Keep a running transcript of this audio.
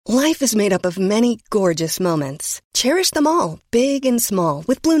Life is made up of many gorgeous moments. Cherish them all, big and small,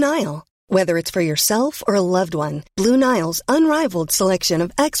 with Blue Nile. Whether it's for yourself or a loved one, Blue Nile's unrivaled selection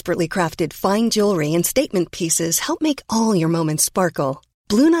of expertly crafted fine jewelry and statement pieces help make all your moments sparkle.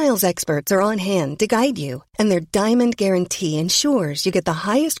 Blue Nile's experts are on hand to guide you, and their diamond guarantee ensures you get the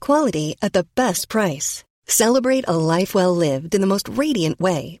highest quality at the best price. Celebrate a life well lived in the most radiant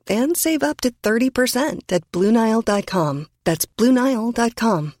way and save up to 30% at BlueNile.com. That's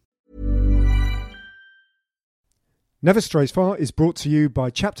BlueNile.com. Never Strays Far is brought to you by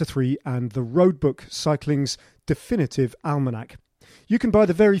Chapter 3 and the Roadbook Cycling's definitive almanac. You can buy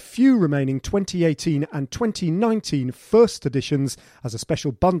the very few remaining 2018 and 2019 first editions as a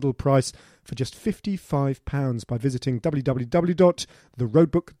special bundle price for just £55 by visiting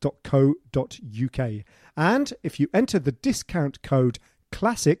www.theroadbook.co.uk. And if you enter the discount code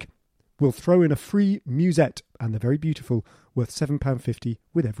CLASSIC, we'll throw in a free musette, and they're very beautiful, worth £7.50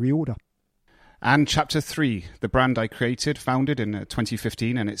 with every order. And Chapter 3, the brand I created, founded in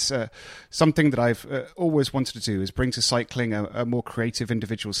 2015, and it's something that I've always wanted to do, is bring to cycling a more creative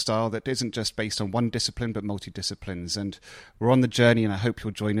individual style that isn't just based on one discipline, but multi-disciplines. And we're on the journey, and I hope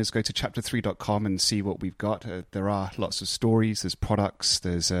you'll join us. Go to chapter3.com and see what we've got. There are lots of stories, there's products,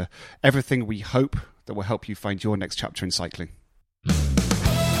 there's everything we hope that will help you find your next chapter in cycling.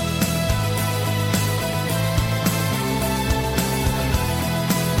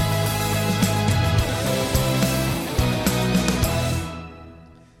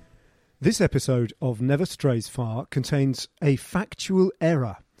 This episode of Never Strays Far contains a factual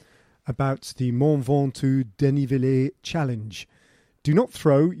error about the Mont Ventoux Dénivelé Challenge. Do not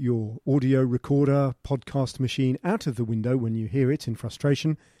throw your audio recorder podcast machine out of the window when you hear it in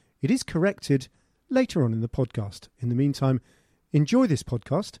frustration. It is corrected later on in the podcast. In the meantime, enjoy this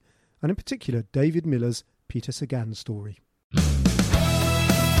podcast, and in particular David Miller's Peter Sagan story.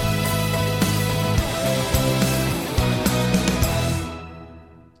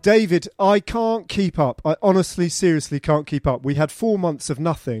 David, I can't keep up. I honestly, seriously can't keep up. We had 4 months of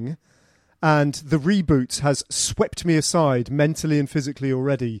nothing, and the reboot has swept me aside mentally and physically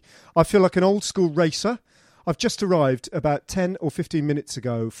already. I feel like an old school racer. I've just arrived about 10 or 15 minutes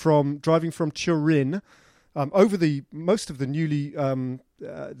ago from driving from Turin over most of the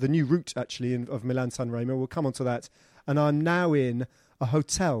the new route actually of Milan-San Remo. We'll come on to that. And I'm now in a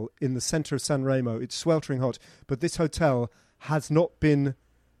hotel in the centre of San Remo. It's sweltering hot, but this hotel has not been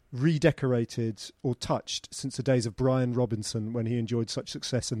redecorated or touched since the days of Brian Robinson when he enjoyed such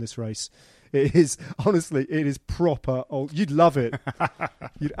success in this race. It is, honestly, it is proper old. You'd love it.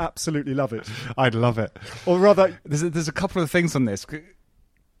 You'd absolutely love it. I'd love it. Or rather, there's a couple of things on this.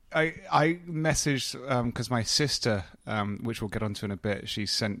 I messaged because my sister, which we'll get onto in a bit, she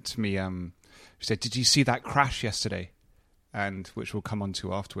sent me. She said, "Did you see that crash yesterday?" And which we'll come on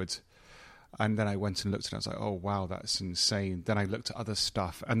to afterwards. And then I went and looked and I was like, oh, wow, that's insane. Then I looked at other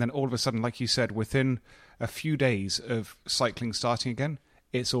stuff. And then all of a sudden, like you said, within a few days of cycling starting again,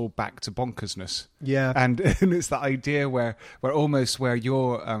 it's all back to bonkersness. Yeah. And it's that idea where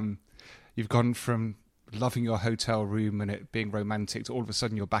you're, you've gone from loving your hotel room and it being romantic to all of a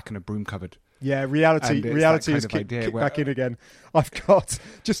sudden you're back in a broom cupboard. Yeah, reality is kicked back in again. I've got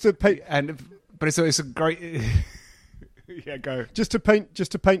just to pay... But it's a great... Yeah, go. Just to paint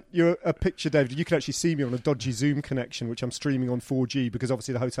you a picture, David, you can actually see me on a dodgy Zoom connection, which I'm streaming on 4G because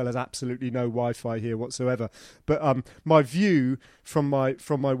obviously the hotel has absolutely no Wi-Fi here whatsoever. But my view from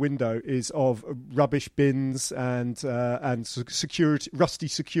my window is of rubbish bins and rusty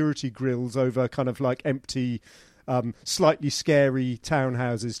security grills over kind of like empty, slightly scary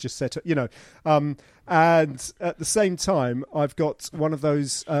townhouses just set up, and at the same time, I've got one of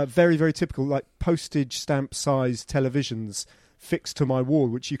those very, very typical, like postage stamp size televisions fixed to my wall,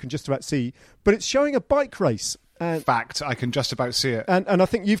 which you can just about see. But it's showing a bike race. Fact, I can just about see it. And I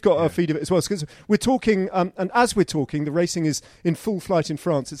think you've got a feed of it as well. Because we're talking, and as we're talking, the racing is in full flight in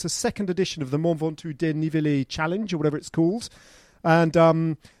France. It's the second edition of the Mont Ventoux Dénivelé Challenge, or whatever it's called.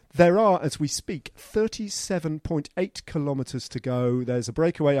 And there are, as we speak, 37.8 kilometres to go. There's a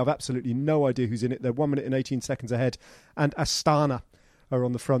breakaway. I've absolutely no idea who's in it. They're 1 minute and 18 seconds ahead. And Astana are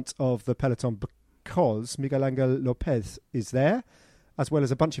on the front of the peloton because Miguel Angel Lopez is there, as well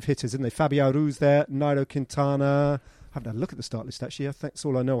as a bunch of hitters, isn't they? Fabio Aru's there, Nairo Quintana. I haven't had a look at the start list, actually. That's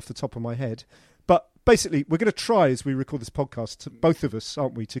all I know off the top of my head. But basically, we're going to try, as we record this podcast, both of us,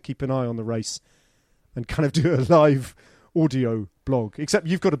 aren't we, to keep an eye on the race and kind of do a live audio blog, except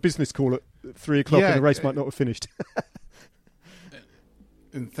you've got a business call at 3 o'clock and the race might not have finished.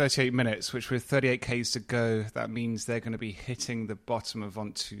 in 38 minutes, which with 38 Ks to go, that means they're going to be hitting the bottom of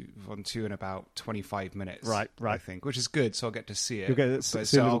Ventoux in about 25 minutes. Right. I think, which is good. So I'll get to see it. You'll get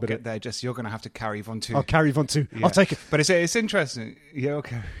so I'll get there. Just you're going to have to carry Ventoux. I'll carry Ventoux. Yeah. I'll take it. But it's interesting. Yeah,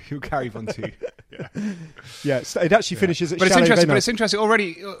 okay. You'll carry Ventoux. Yeah. Yeah. So it actually finishes at. But Chalet Venant. it's interesting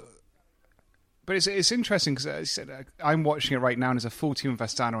already. But it's interesting because I said I'm watching it right now, and there's a full team of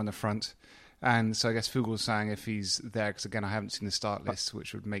Astana on the front. And so I guess Fugl's saying if he's there, because again I haven't seen the start list,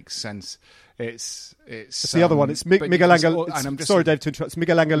 which would make sense. It's the other one. It's Miguel Angel. Sorry, Dave, to interrupt. It's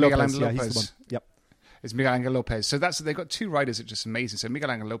Miguel Angel Lopez. Yeah, he's the one. Yep. It's Miguel Angel Lopez. So they've got two riders that are just amazing. So Miguel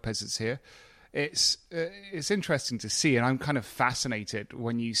Angel Lopez is here. It's interesting to see, and I'm kind of fascinated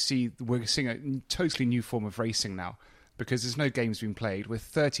when we're seeing a totally new form of racing now, because there's no games being played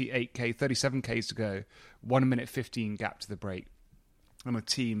with 38K, 37Ks to go, 1 minute 15 gap to the break. On a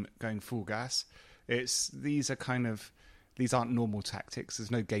team going full gas. These aren't normal tactics. There's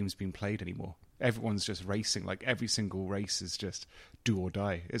no games being played anymore. Everyone's just racing. Like every single race is just do or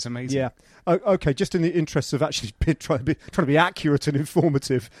die. It's amazing. Yeah. Okay. Just in the interest of actually trying to be accurate and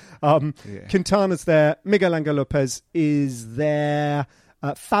informative, Quintana's there. Miguel Angel Lopez is there.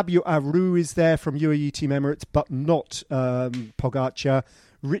 Fabio Aru is there from UAE Team Emirates, but not Pogacar.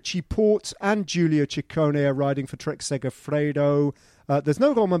 Richie Porte and Giulio Ciccone are riding for Trek Segafredo. There's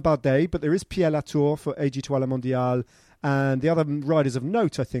no Romain Bardet, but there is Pierre Latour for AG Toile Mondiale. And the other riders of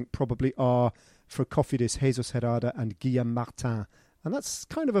note, I think, probably are for Cofidis, Jesus Herrada and Guillaume Martin. And that's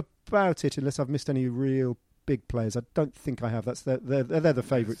kind of about it, unless I've missed any real big players. I don't think I have. They're the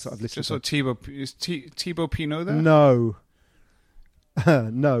favourites that I've listed. So Thibaut Pinot there? No.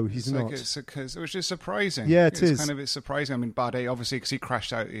 No, he's not. It was just surprising. Yeah, it's kind of surprising. I mean, Bardet, obviously, because he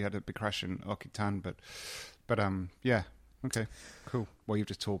crashed out. He had a big crash in Occitan, but yeah. Okay, cool. Well, you've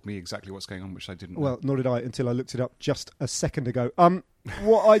just told me exactly what's going on, which I didn't know. Well, nor did I until I looked it up just a second ago.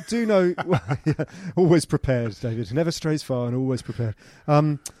 What I do know... always prepared, David. Never strays far and always prepared.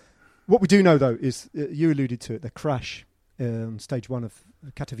 What we do know, though, is you alluded to it, the crash on stage 1 of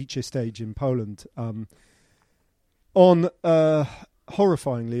Katowice stage in Poland. Horrifyingly,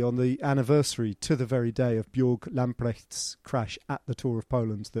 on the anniversary to the very day of Björg Lamprecht's crash at the Tour of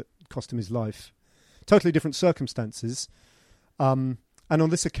Poland that cost him his life. Totally different circumstances. And on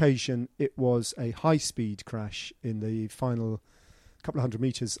this occasion, it was a high-speed crash in the final couple of hundred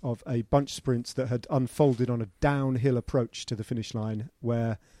metres of a bunch sprint that had unfolded on a downhill approach to the finish line,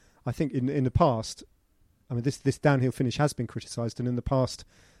 where I think in the past, I mean, this downhill finish has been criticised, and in the past,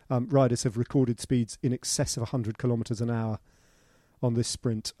 riders have recorded speeds in excess of 100 kilometres an hour on this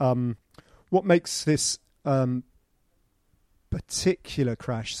sprint. What makes this particular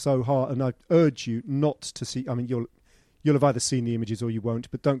crash so hard, and I urge you not to see, I mean, you'll have either seen the images or you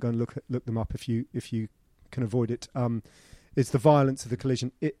won't, but don't go and look them up if you can avoid it. It's the violence of the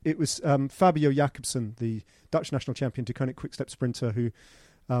collision. It was Fabio Jakobsen, the Dutch national champion Deceuninck Quick-Step sprinter, who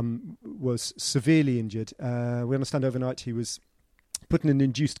was severely injured. We understand overnight he was put in an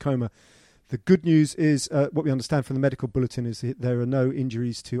induced coma. The good news is, what we understand from the medical bulletin, is that there are no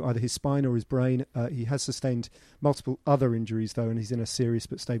injuries to either his spine or his brain. He has sustained multiple other injuries, though, and he's in a serious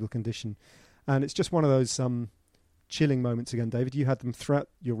but stable condition. And it's just one of those chilling moments again, David. You had them throughout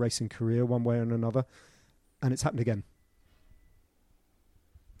your racing career, one way or another, and it's happened again.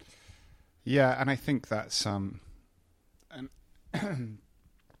 Yeah, and I think that's...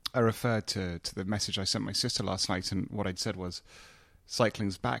 I referred to the message I sent my sister last night, and what I'd said was,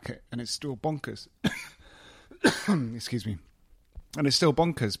 cycling's back, and it's still bonkers. Excuse me. And it's still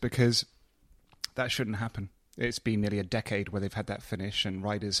bonkers because that shouldn't happen. It's been nearly a decade where they've had that finish, and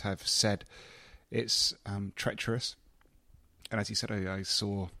riders have said it's treacherous. And as you said, I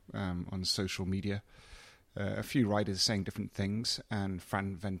saw on social media a few riders saying different things, and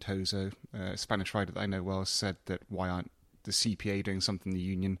Fran Ventoso, a Spanish rider that I know well, said that why aren't the CPA doing something in the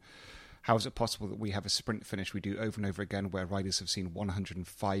union? How is it possible that we have a sprint finish we do over and over again where riders have seen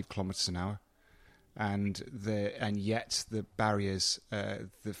 105 kilometres an hour, and yet the barriers,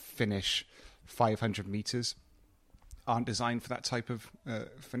 the finish 500 metres, aren't designed for that type of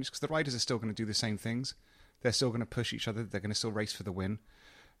finish, because the riders are still going to do the same things. They're still going to push each other. They're going to still race for the win.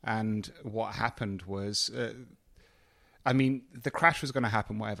 And what happened was, the crash was going to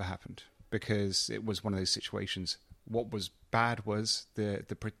happen whatever happened, because it was one of those situations. What was bad was the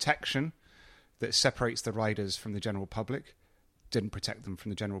protection that separates the riders from the general public didn't protect them from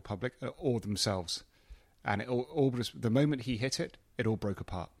the general public or themselves. And it all was, the moment he hit it, it all broke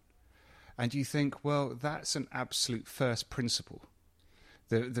apart. And you think, well, that's an absolute first principle.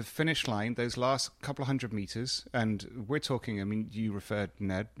 The finish line, those last couple of hundred meters, and we're talking, I mean, you referred,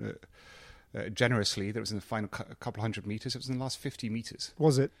 Ned, generously that it was in the final couple hundred meters. It was in the last 50 meters.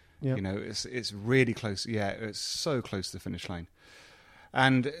 Was it? Yeah. You know, it's really close. Yeah, it's so close to the finish line.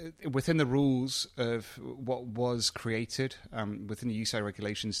 And within the rules of what was created, within the UCI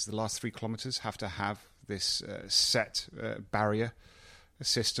regulations, the last 3 kilometers have to have this set barrier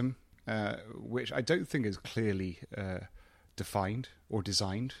system, which I don't think is clearly defined or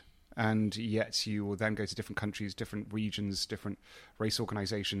designed. And yet you will then go to different countries, different regions, different race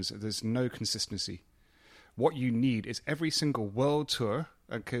organizations. There's no consistency. What you need is every single world tour,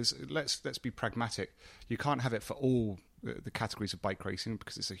 because let's be pragmatic. You can't have it for all the categories of bike racing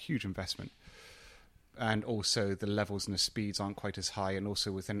because it's a huge investment. And also the levels and the speeds aren't quite as high. And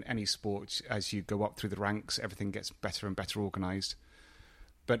also within any sport, as you go up through the ranks, everything gets better and better organized.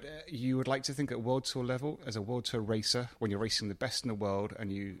 But you would like to think at World Tour level, as a World Tour racer, when you're racing the best in the world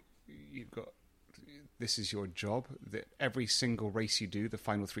and you've got, this is your job, that every single race you do, the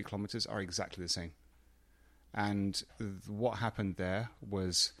final 3 kilometers are exactly the same. And what happened there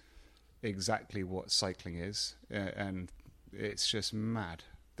was exactly what cycling is. And it's just mad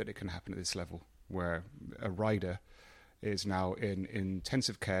that it can happen at this level, where a rider is now in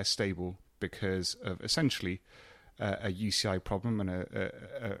intensive care, stable, because of essentially a UCI problem and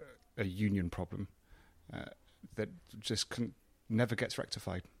a union problem that just never gets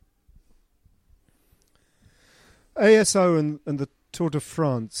rectified. ASO and the Tour de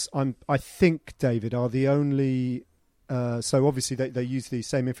France, I think, David, are the only... so obviously they use the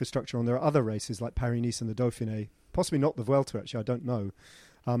same infrastructure on their other races like Paris-Nice and the Dauphiné. Possibly not the Vuelta, actually, I don't know.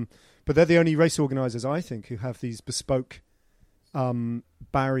 But they're the only race organisers, I think, who have these bespoke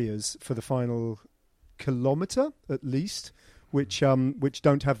barriers for the final kilometre, at least, which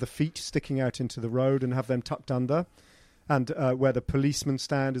don't have the feet sticking out into the road and have them tucked under. And where the policeman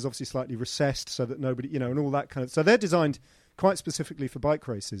stand is obviously slightly recessed so that nobody, and all that kind of... So they're designed quite specifically for bike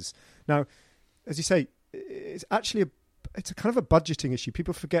races. Now, as you say, it's actually it's a kind of a budgeting issue.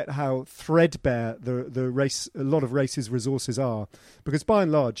 People forget how threadbare a lot of races' resources are, because by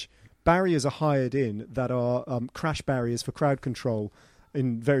and large, barriers are hired in that are crash barriers for crowd control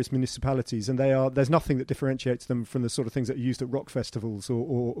in various municipalities, and there's nothing that differentiates them from the sort of things that are used at rock festivals,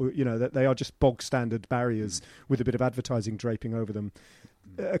 or that they are just bog standard barriers with a bit of advertising draping over them.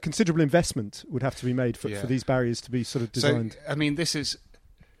 A considerable investment would have to be made for these barriers to be sort of designed. So, I mean, this is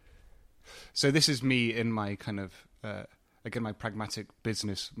me in my kind of again, my pragmatic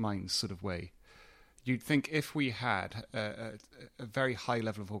business mind sort of way. You'd think if we had a very high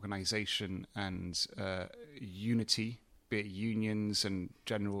level of organisation and unity, be it unions and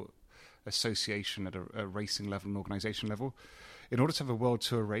general association at a racing level and organisation level, in order to have a World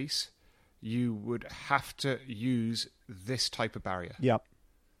Tour race, you would have to use this type of barrier. Yep.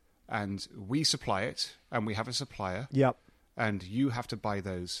 And we supply it, and we have a supplier. Yep. And you have to buy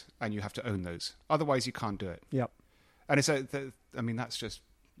those, and you have to own those. Otherwise, you can't do it. Yep. And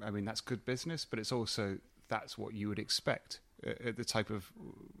that's good business, but it's also, that's what you would expect. The type of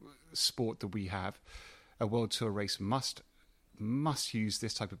sport that we have, a World Tour race must use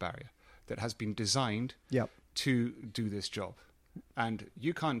this type of barrier that has been designed to do this job. And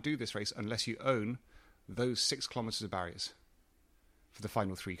you can't do this race unless you own those 6 kilometers of barriers for the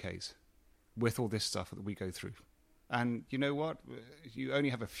final 3Ks with all this stuff that we go through. And you know what? You only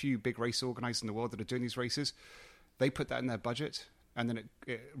have a few big race organisers in the world that are doing these races. They put that in their budget, and then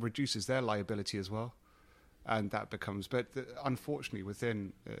it reduces their liability as well. And that becomes... But unfortunately,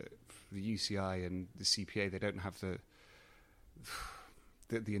 within the UCI and the CPA, they don't have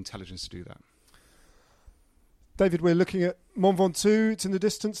the intelligence to do that. David, we're looking at Mont Ventoux. It's in the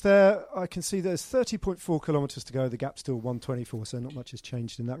distance there. I can see there's 30.4 kilometres to go. The gap's still 1:24, so not much has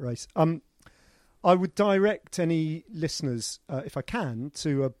changed in that race. I would direct any listeners, if I can,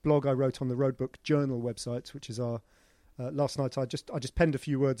 to a blog I wrote on the Roadbook Journal website, which is our... last night I just penned a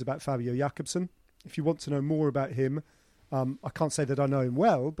few words about Fabio Jakobsen. If you want to know more about him, I can't say that I know him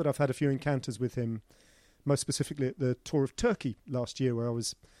well, but I've had a few encounters with him, most specifically at the Tour of Turkey last year, where I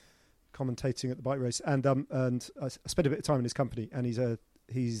was commentating at the bike race, and I spent a bit of time in his company, and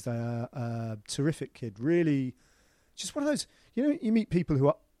he's a terrific kid. Really, just one of those, you meet people who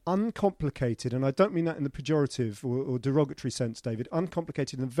are uncomplicated, and I don't mean that in the pejorative or derogatory sense, David,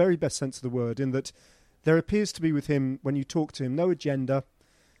 uncomplicated in the very best sense of the word, in that there appears to be with him, when you talk to him, no agenda,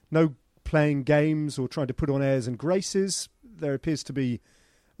 no playing games or trying to put on airs and graces. There appears to be,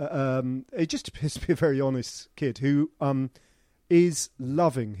 it just appears to be a very honest kid who is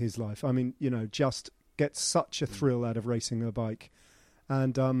loving his life. I mean, just gets such a thrill out of racing a bike.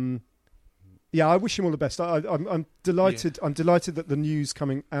 And I wish him all the best. I'm delighted. Yeah. I'm delighted that the news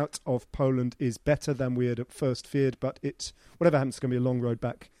coming out of Poland is better than we had at first feared. But whatever happens, it's going to be a long road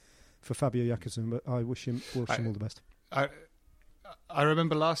back for Fabio Jakobsen, but I wish him all the best. I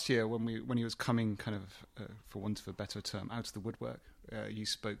remember last year when he was coming kind of, for want of a better term, out of the woodwork, you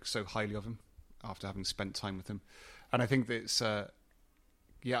spoke so highly of him after having spent time with him. And I think that it's,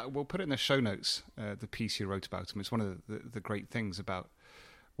 we'll put it in the show notes, the piece you wrote about him. It's one of the great things about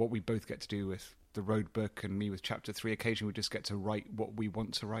what we both get to do with the road book and me with Chapter 3. Occasionally we just get to write what we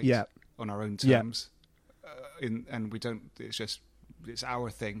want to write on our own terms. And we don't, it's our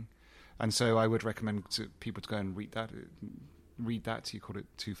thing. And so I would recommend to people to go and read that. You called it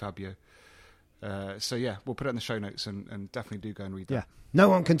To Fabio. We'll put it in the show notes and definitely do go and read that. Yeah. No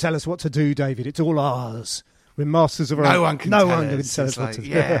one can tell us what to do, David. It's all ours. We're masters of our own. No one can tell us what to do.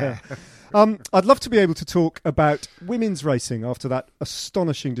 Yeah. I'd love to be able to talk about women's racing after that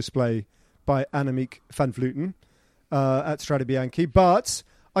astonishing display by Annemiek van Vleuten at Strade Bianche, but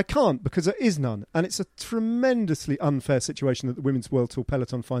I can't because there is none, and it's a tremendously unfair situation that the Women's World Tour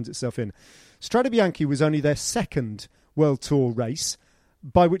peloton finds itself in. Strade Bianche was only their second World Tour race,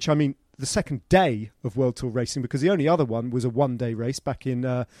 by which I mean the second day of World Tour racing, because the only other one was a one-day race back in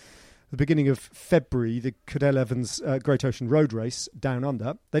the beginning of February, the Cadel Evans Great Ocean Road Race down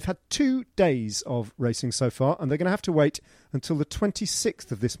under. They've had 2 days of racing so far, and they're going to have to wait until the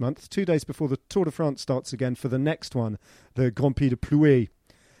 26th of this month, 2 days before the Tour de France starts again, for the next one, the Grand Prix de Plouay.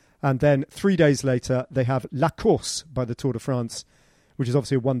 And then 3 days later, they have La Course by the Tour de France, which is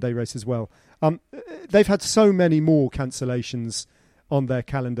obviously a one-day race as well. They've had so many more cancellations on their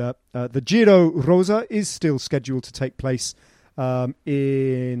calendar. The Giro Rosa is still scheduled to take place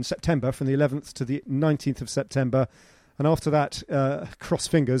in September, from the 11th to the 19th of September. And after that, cross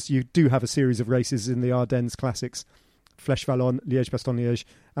fingers, you do have a series of races in the Ardennes Classics. Flèche Wallonne, Liège-Bastogne-Liège,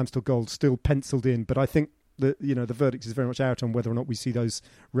 Amstel Gold still penciled in. But I think the verdict is very much out on whether or not we see those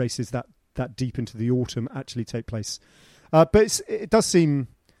races that deep into the autumn actually take place. But it does seem,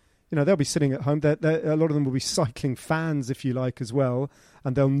 they'll be sitting at home. A lot of them will be cycling fans, if you like, as well.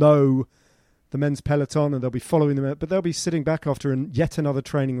 And they'll know the men's peloton and they'll be following them. But they'll be sitting back after yet another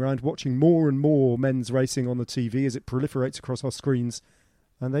training round, watching more and more men's racing on the TV as it proliferates across our screens.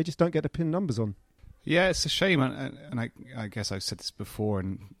 And they just don't get to pin numbers on. Yeah, it's a shame, and I guess I've said this before,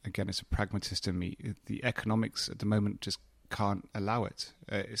 and again, it's a pragmatist in me. The economics at the moment just can't allow it.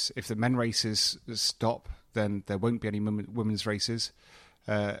 If the men races stop, then there won't be any women's races,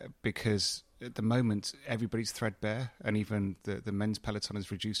 because at the moment everybody's threadbare, and even the men's peloton is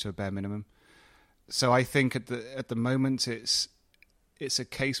reduced to a bare minimum. So I think at the moment it's a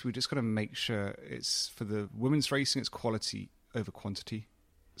case we've just got to make sure it's for the women's racing, it's quality over quantity.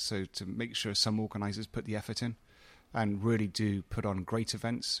 So to make sure some organisers put the effort in and really do put on great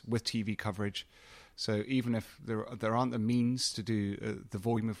events with TV coverage. So even if there aren't the means to do the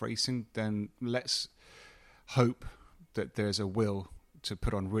volume of racing, then let's hope that there's a will to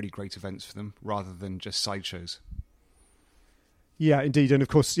put on really great events for them rather than just sideshows. Yeah, indeed. And of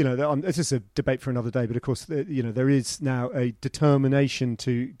course, this is a debate for another day, but of course, there is now a determination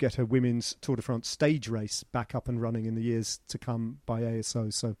to get a women's Tour de France stage race back up and running in the years to come by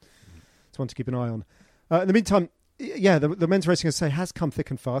ASO. So it's one to keep an eye on. In the meantime, the men's racing, as I say, has come thick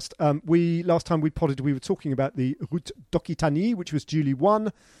and fast. Last time we podded, we were talking about the Route d'Occitanie, which was duly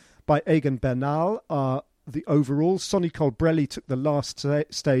won by Egan Bernal. The overall, Sonny Colbrelli took the last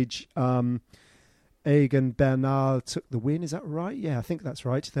stage. Egan Bernal took the win. Is that right? Yeah, I think that's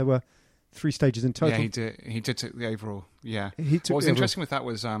right. There were 3 stages in total. Yeah, he did take the overall. Yeah. What was interesting with that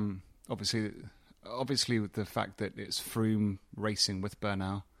was obviously with the fact that it's Froome racing with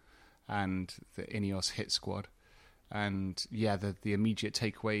Bernal and the Ineos hit squad. And yeah, the immediate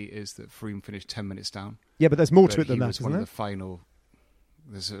takeaway is that Froome finished 10 minutes down. Yeah, but there's more to it than that, isn't there?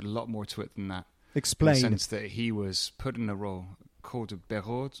 There's a lot more to it than that. Explain. In the sense that he was put in a role. Col de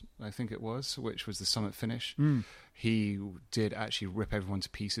Bérode, I think it was, which was the summit finish. He did actually rip everyone to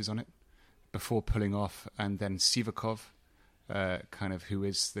pieces on it before pulling off, and then Sivakov, who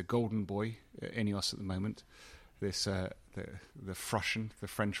is the golden boy at Ineos at the moment, this the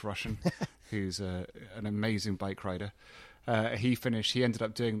French Russian, who's an amazing bike rider. He ended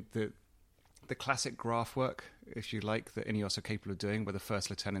up doing the classic graph work, if you like, that Ineos are capable of doing, where the first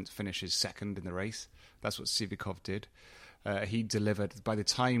lieutenant finishes second in the race. That's what Sivakov did. He delivered. By the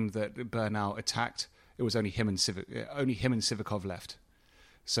time that Bernal attacked, it was only him and Sivakov left.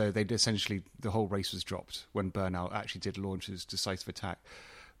 So the whole race was dropped when Bernal actually did launch his decisive attack.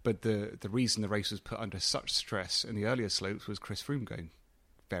 But the reason the race was put under such stress in the earlier slopes was Chris Froome going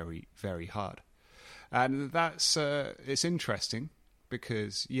very, very hard. And that's it's interesting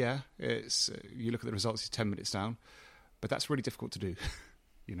because, it's you look at the results, he's 10 minutes down, but that's really difficult to do.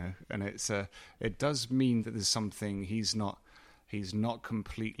 And it does mean that there's something he's not He's not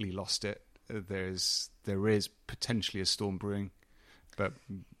completely lost it. There is potentially a storm brewing, but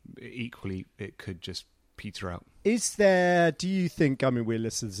equally it could just peter out. Is there, do you think, I mean, we're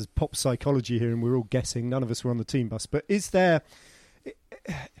listening, this is pop psychology here and we're all guessing, none of us were on the team bus, but is there,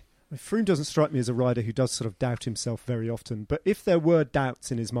 Froome doesn't strike me as a rider who does sort of doubt himself very often, but if there were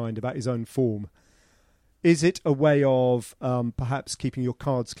doubts in his mind about his own form, is it a way of perhaps keeping your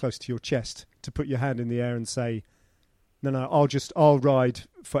cards close to your chest to put your hand in the air and say, no, I'll ride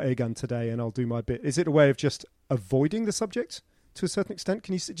for Egan today and I'll do my bit? Is it a way of just avoiding the subject to a certain extent?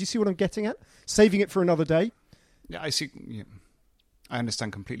 Do you see what I'm getting at? Saving it for another day? Yeah, I see. Yeah. I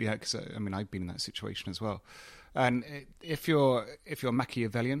understand completely, because I mean, I've been in that situation as well. And if you're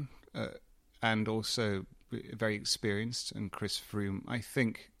Machiavellian and also very experienced, and Chris Froome, I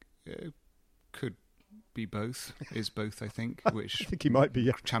think could be both. Is both, I think. Which I think he might be.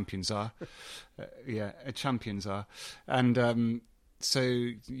 Yeah. Champions are. Champions are, and. So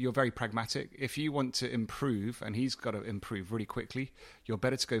you're very pragmatic. If you want to improve, and he's got to improve really quickly, you're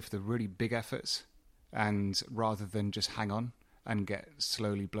better to go for the really big efforts, and rather than just hang on and get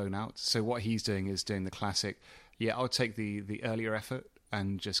slowly blown out. So what he's doing is doing the classic, I'll take the earlier effort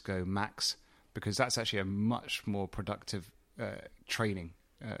and just go max, because that's actually a much more productive training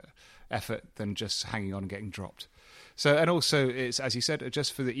effort than just hanging on and getting dropped. So, and also it's, as you said,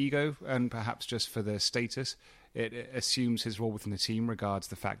 just for the ego and perhaps just for the status. It assumes his role within the team regards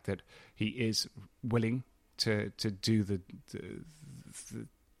the fact that he is willing to do the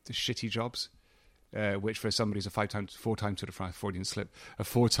shitty jobs, which for somebody who's a four-time Tour de France, Freudian slip, a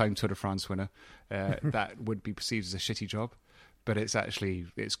 4-time Tour de France winner, that would be perceived as a shitty job. But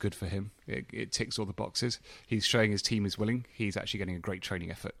it's good for him. It ticks all the boxes. He's showing his team is willing. He's actually getting a great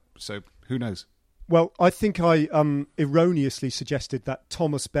training effort. So who knows? Well, I think I erroneously suggested that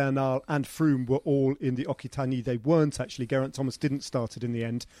Thomas, Bernal and Froome were all in the Occitanie. They weren't actually. Geraint Thomas didn't start it in the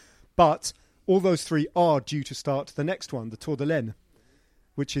end. But all those three are due to start the next one, the Tour de l'Aisne,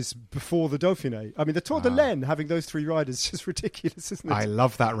 which is before the Dauphiné. I mean, the Tour de l'Aisne, having those three riders, is just ridiculous, isn't it? I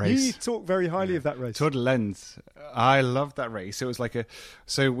love that race. You talk very highly of that race. Tour de l'Aisne, I love that race. It was like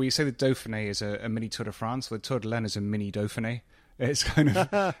so we say the Dauphiné is a mini Tour de France, so the Tour de l'Aisne is a mini Dauphiné. It's kind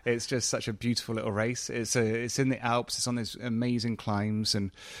of, it's just such a beautiful little race. It's in the Alps. It's on these amazing climbs, and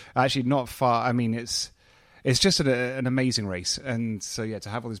actually not far. I mean, it's just an amazing race. And so, to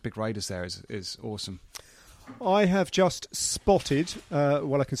have all these big riders there is awesome. I have just spotted,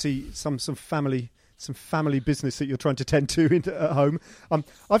 I can see some family business that you're trying to tend to at home.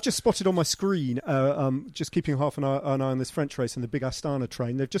 I've just spotted on my screen, just keeping half an eye on this French race and the big Astana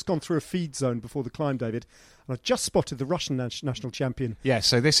train. They've just gone through a feed zone before the climb, David. And I've just spotted the Russian national champion. Yeah,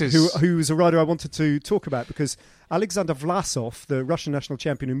 so this is... Who is a rider I wanted to talk about, because Alexander Vlasov, the Russian national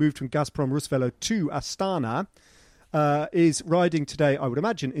champion who moved from Gazprom Rusvelo to Astana, is riding today, I would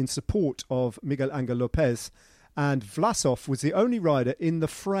imagine, in support of Miguel Angel Lopez. And Vlasov was the only rider in the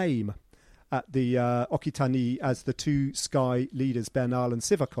frame at the Occitanie as the two Sky leaders, Bernal and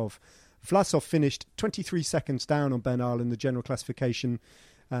Sivakov. Vlasov finished 23 seconds down on Bernal in the general classification,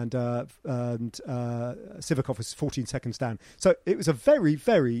 and Sivakov was 14 seconds down. So it was a very,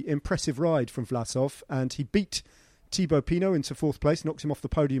 very impressive ride from Vlasov, and he beat Thibaut Pinot into fourth place, knocked him off the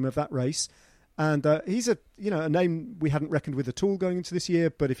podium of that race. And he's a name we hadn't reckoned with at all going into this year,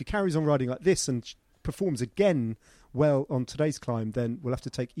 but if he carries on riding like this and performs again well on today's climb, then we'll have to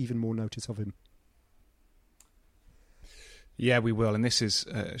take even more notice of him. Yeah, we will. And this is,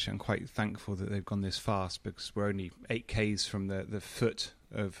 actually, I'm quite thankful that they've gone this fast, because we're only 8Ks from the foot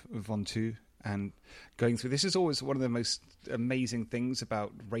of Ventoux. And going through, this is always one of the most amazing things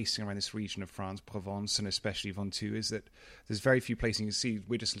about racing around this region of France, Provence, and especially Ventoux, is that there's very few places you can see.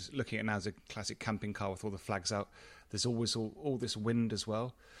 We're just looking at it now as a classic camping car with all the flags out. There's always all this wind as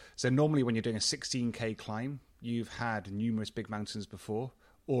well. So normally when you're doing a 16K climb, you've had numerous big mountains before,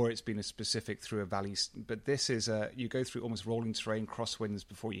 or it's been a specific through a valley. But this is, you go through almost rolling terrain, crosswinds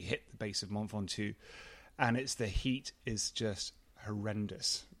before you hit the base of Mont Ventoux. And the heat is just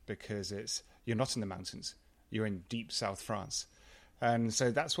horrendous, because you're not in the mountains. You're in deep South France. And so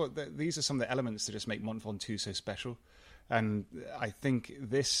that's these are some of the elements that just make Mont Ventoux so special. And I think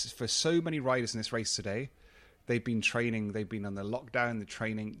this, for so many riders in this race today, they've been training, they've been on the lockdown, the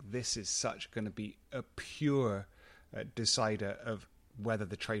training. This is going to be a pure decider of whether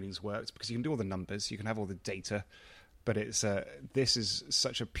the training's worked, because you can do all the numbers, you can have all the data, but this is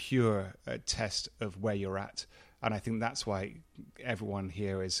such a pure test of where you're at. And I think that's why everyone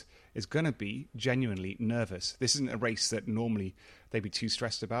here is going to be genuinely nervous. This isn't a race that normally they'd be too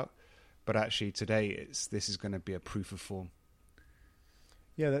stressed about, but actually today this is going to be a proof of form.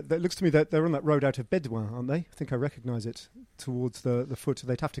 Yeah, that looks to me that they're on that road out of Bédoin, aren't they? I think I recognise it towards the foot.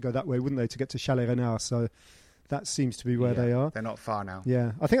 They'd have to go that way, wouldn't they, to get to Chalet Renard? So that seems to be where they are. They're not far now.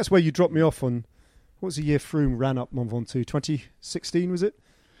 Yeah, I think that's where you dropped me off on. What was the year Froome ran up Mont Ventoux? 2016 was it?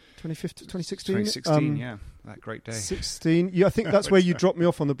 2016. 2016, yeah, that great day. 16. Yeah, I think that's where you dropped me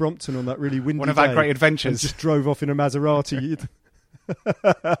off on the Brompton on that really windy day. One of our great adventures. And just drove off in a Maserati.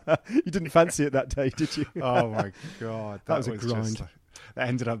 You didn't fancy it that day, did you? Oh my God, that was a grind. That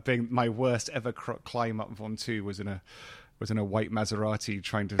ended up being my worst ever climb up Ventoux. Was in a white Maserati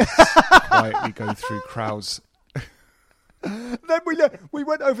trying to quietly go through crowds. Then we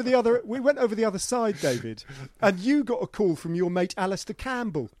went over the other side, David, and you got a call from your mate Alistair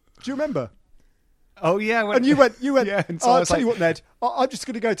Campbell. Do you remember? Oh yeah, and you went. Yeah, and so I'll tell you what, Ned. I'm just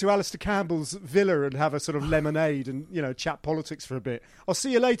going to go to Alistair Campbell's villa and have a sort of lemonade and chat politics for a bit. I'll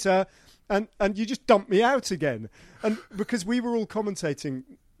see you later. And you just dumped me out again, and because we were all commentating.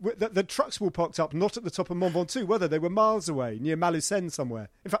 The trucks were parked up, not at the top of Mont Ventoux, were they? They were miles away, near Malucène somewhere.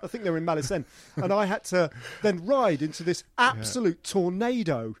 In fact, I think they were in Malucène. And I had to then ride into this absolute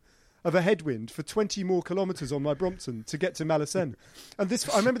tornado of a headwind for 20 more kilometres on my Brompton to get to Malucène. And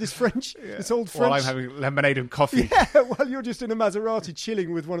I remember this this old French... While I'm having lemonade and coffee. Yeah, while you're just in a Maserati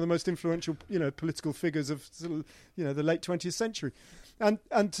chilling with one of the most influential, political figures of, the late 20th century.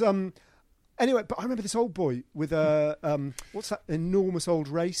 Anyway, but I remember this old boy with what's that enormous old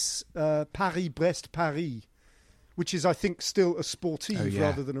race? Paris-Brest-Paris, which is, I think, still a sportive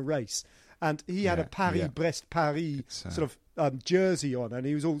rather than a race. And he had a Paris-Brest-Paris sort of jersey on, and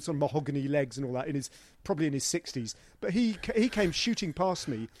he was all sort of mahogany legs and all that, probably in his 60s. But he came shooting past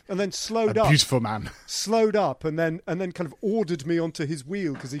me and then slowed up. Beautiful man. Slowed up and then kind of ordered me onto his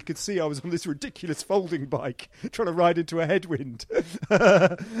wheel because he could see I was on this ridiculous folding bike trying to ride into a headwind.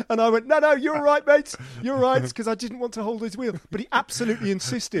 And I went, no, you're all right, mate. You're all right, because I didn't want to hold his wheel. But he absolutely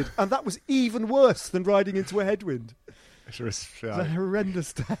insisted. And that was even worse than riding into a headwind. It was a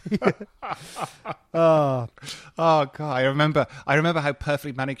horrendous day. Oh God! I remember how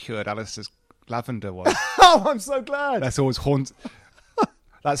perfectly manicured Alistair's lavender was. Oh, I'm so glad. That's always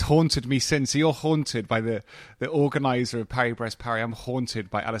That's haunted me since. So you're haunted by the organizer of Paris-Brest-Paris. I'm haunted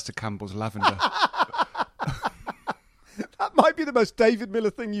by Alistair Campbell's lavender. That might be the most David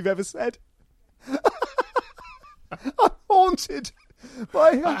Miller thing you've ever said. I'm haunted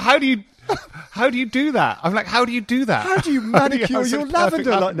by him. How do you do that? I'm like, how do you do that? How do you manicure your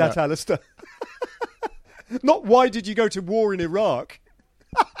lavender like that, Alistair? Not why did you go to war in Iraq?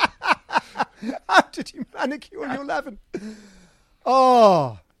 How did you manicure your lavender?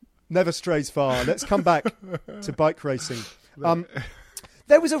 Oh, never strays far. Let's come back to bike racing.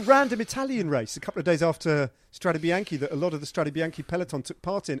 There was a random Italian race a couple of days after Strade Bianche that a lot of the Strade Bianche peloton took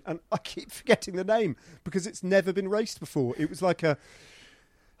part in, and I keep forgetting the name because it's never been raced before. It was like a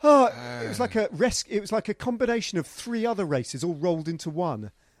combination of three other races all rolled into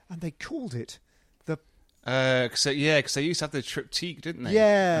one, and they called it the. Because they used to have the triptyque, didn't they?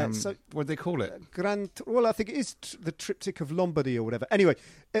 Yeah. What did they call it? I think it is the triptych of Lombardy or whatever. Anyway,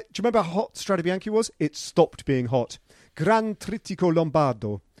 do you remember how hot Strade Bianche was? It stopped being hot. Gran Trittico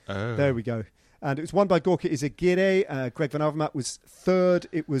Lombardo. Oh. There we go. And it was won by Gorka Izagirre. Greg Van Avermaet was third.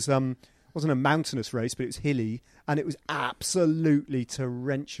 It was wasn't a mountainous race, but it was hilly, and it was absolutely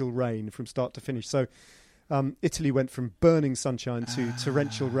torrential rain from start to finish. So Italy went from burning sunshine to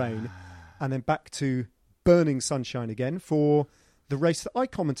torrential rain, and then back to burning sunshine again for the race that I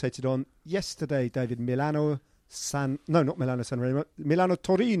commentated on yesterday, David. Milano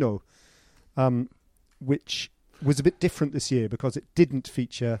Torino, which was a bit different this year because it didn't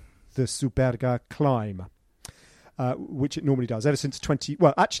feature the Superga climb, which it normally does ever since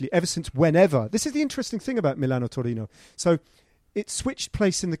whenever. This is the interesting thing about Milano Torino. So it switched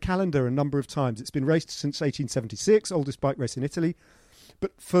place in the calendar a number of times. It's been raced since 1876, oldest bike race in Italy.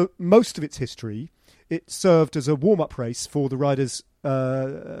 But for most of its history, it served as a warm-up race for the riders who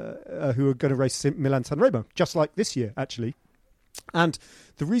are going to race Milan-San Remo, just like this year, actually. And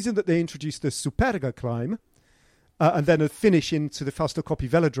the reason that they introduced the Superga climb and then a finish into the Fausto Coppi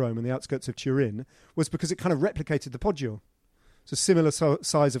Velodrome on the outskirts of Turin was because it kind of replicated the Poggio. It's a similar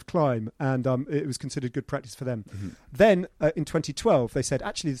size of climb, and it was considered good practice for them. Mm-hmm. Then, in 2012, they said,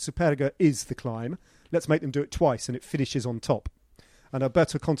 actually, the Superga is the climb. Let's make them do it twice, and it finishes on top. And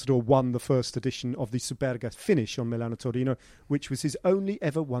Alberto Contador won the first edition of the Superga finish on Milano Torino, which was his only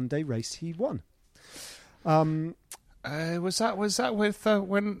ever one-day race he won. Was that with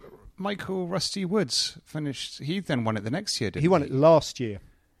when Michael Rusty Woods finished? He then won it the next year, didn't he? He won it last year.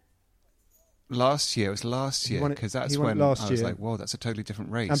 last year. It was last year because that's when I was like, "Whoa, that's a totally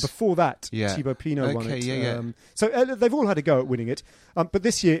different race." And before that, Thibaut Pinot won it. Yeah. So they've all had a go at winning it, but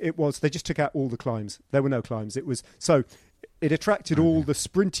this year they just took out all the climbs. There were no climbs. It attracted all the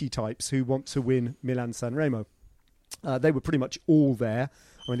sprinty types who want to win Milan-San Remo. They were pretty much all there.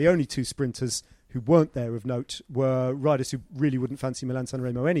 I mean, the only two sprinters who weren't there of note were riders who really wouldn't fancy Milan-San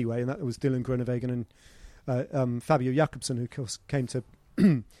Remo anyway, and that was Dylan Groenewegen and Fabio Jakobsen, who of course came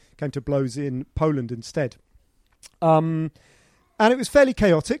to blows in Poland instead. And it was fairly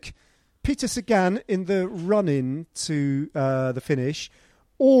chaotic. Peter Sagan, in the run-in to the finish,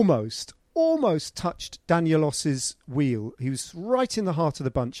 almost touched Danielos's wheel. He was right in the heart of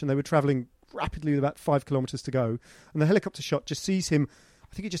the bunch, and they were travelling rapidly with about 5 kilometres to go. And the helicopter shot just sees him.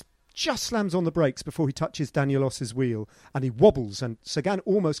 I think he just slams on the brakes before he touches Danielos's wheel, and he wobbles, and Sagan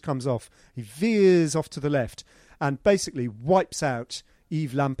almost comes off. He veers off to the left and basically wipes out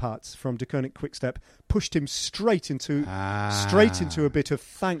Yves Lampaert from De Koning Quickstep, pushed him straight into a bit of,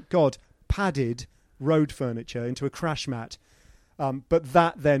 thank God, padded road furniture, into a crash mat. But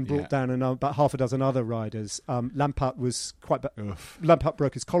that then brought down about half a dozen other riders. Lampaert was quite Lampaert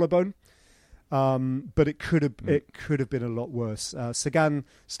broke his collarbone, but it could have been a lot worse. Sagan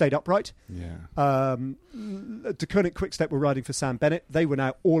stayed upright. De Koning Quickstep were riding for Sam Bennett. They were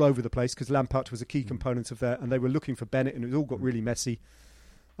now all over the place because Lampaert was a key component of that, and they were looking for Bennett, and it all got really messy.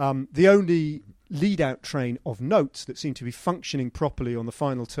 The only lead-out train of note that seemed to be functioning properly on the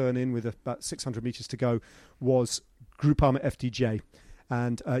final turn-in with about 600 metres to go was Groupama FDJ.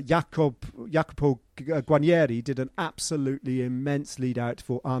 And Jacopo Guarnieri did an absolutely immense lead-out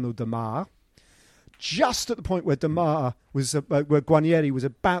for Arnaud Démare. Just at the point where where Guarnieri was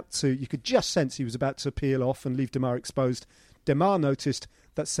about to, you could just sense he was about to peel off and leave Démare exposed. Démare noticed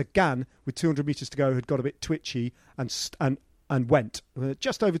that Sagan, with 200 metres to go, had got a bit twitchy and went.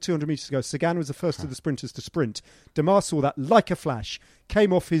 Just over 200 metres to go, Sagan was the first of the sprinters to sprint. Démare saw that like a flash,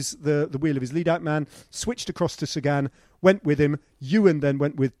 came off the wheel of his lead-out man, switched across to Sagan, went with him. Ewan then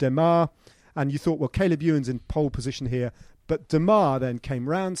went with Démare, and you thought, well, Caleb Ewan's in pole position here. But Démare then came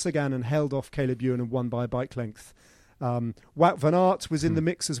round Sagan and held off Caleb Ewan and won by a bike length. Wout van Aert was in the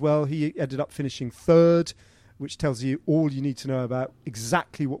mix as well. He ended up finishing third, which tells you all you need to know about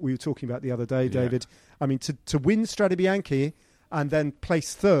exactly what we were talking about the other day, David. I mean, to win Strade Bianche and then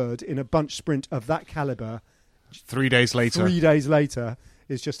place third in a bunch sprint of that calibre 3 days later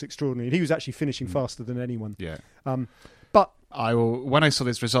is just extraordinary. And he was actually finishing faster than anyone. Yeah. But when I saw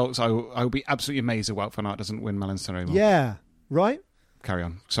these results, I will be absolutely amazed if Wout van Aert doesn't win Milan-San Remo. Yeah, right? Carry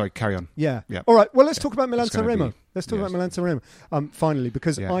on. Yeah. All right. Well, let's talk about Milan-San Remo. Let's talk about Milan-San Remo. Finally,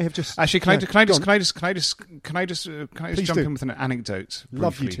 because I have just actually. Can I just jump in with an anecdote? Briefly?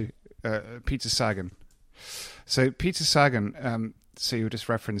 Love you to. Peter Sagan. So Peter Sagan. So you were just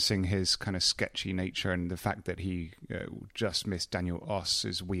referencing his kind of sketchy nature and the fact that he just missed Daniel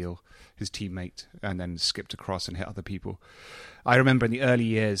Oss's wheel, his teammate, and then skipped across and hit other people. I remember in the early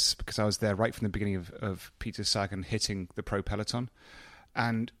years, because I was there right from the beginning of Peter Sagan hitting the pro peloton,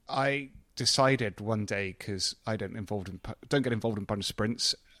 and I decided one day, because I don't get involved in bunch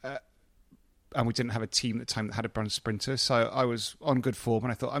sprints, and we didn't have a team at the time that had a bunch sprinter, so I was on good form,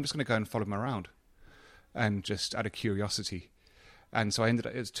 and I thought I'm just going to go and follow him around, and just out of curiosity. And so I ended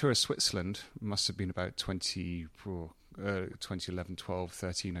up, it was Tour of Switzerland, must have been about 2011, 12,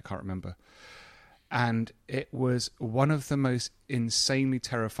 13, I can't remember. And it was one of the most insanely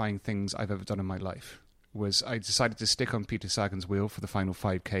terrifying things I've ever done in my life. Was I decided to stick on Peter Sagan's wheel for the final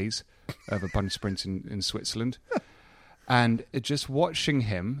 5Ks of a bunch sprint in Switzerland. And just watching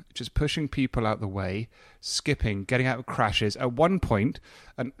him, just pushing people out the way, skipping, getting out of crashes. At one point,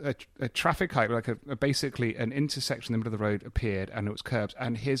 a traffic light, like basically an intersection in the middle of the road appeared, and it was curbs,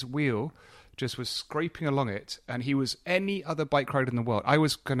 and his wheel just was scraping along it, and he was any other bike rider in the world. I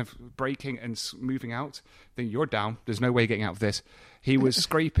was kind of braking and moving out, thinking, you're down, there's no way getting out of this. He was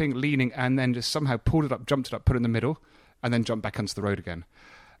scraping, leaning, and then just somehow pulled it up, jumped it up, put it in the middle, and then jumped back onto the road again.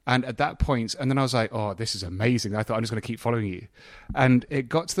 And at that point, and then I was like, oh, this is amazing. I thought, I'm just going to keep following you. And it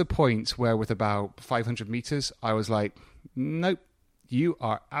got to the point where with about 500 meters, I was like, nope, you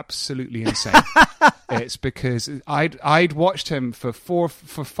are absolutely insane. It's because I'd watched him for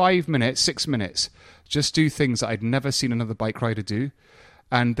 5 minutes, 6 minutes, just do things that I'd never seen another bike rider do.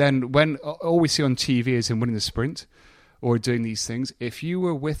 And then when all we see on TV is him winning the sprint or doing these things, if you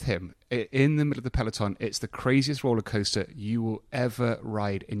were with him in the middle of the peloton, it's the craziest roller coaster you will ever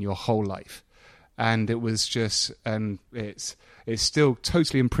ride in your whole life. And it was just, and it's still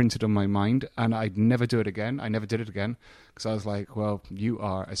totally imprinted on my mind, and I'd never do it again. I never did it again, because I was like, well, you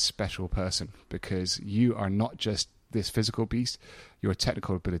are a special person, because you are not just this physical beast, your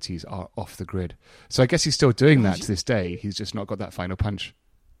technical abilities are off the grid. So I guess he's still doing that to this day. He's just not got that final punch.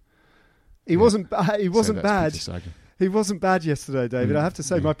 He wasn't bad. Peter Sagan. He wasn't bad yesterday, David. I have to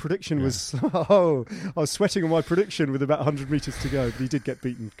say, my prediction was... I was sweating on my prediction with about 100 metres to go, but he did get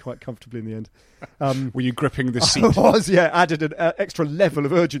beaten quite comfortably in the end. Were you gripping the seat? I was, yeah. Added an extra level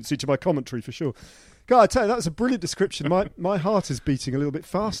of urgency to my commentary, for sure. God, I tell you, that was a brilliant description. My heart is beating a little bit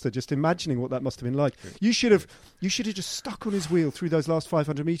faster just imagining what that must have been like. You should have just stuck on his wheel through those last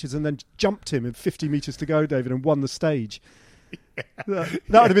 500 metres and then jumped him in 50 metres to go, David, and won the stage. That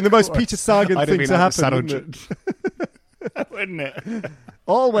would have been the most Peter Sagan thing to happen, wouldn't it? Wouldn't it?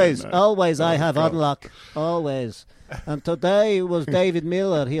 Always I have unluck. Always. And today was David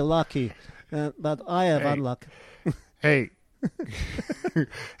Miller, he lucky. But I have unluck. Hey.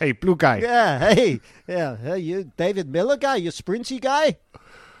 Hey, blue guy. Yeah, hey. Yeah, hey, you David Miller guy, you sprinty guy?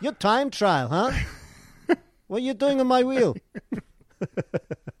 You time trial, huh? What are you doing on my wheel?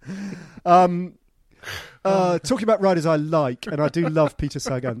 Talking about riders I like, and I do love Peter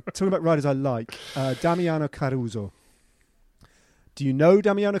Sagan. Talking about riders I like, Damiano Caruso. Do you know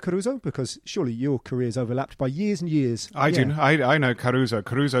Damiano Caruso? Because surely your career's overlapped by years and years. I do. I know Caruso.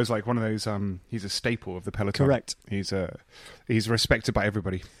 Caruso's like one of those. He's a staple of the peloton. Correct. He's respected by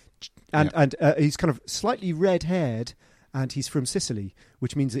everybody. And he's kind of slightly red-haired, and he's from Sicily,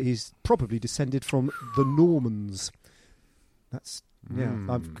 which means that he's probably descended from the Normans. That's... Yeah,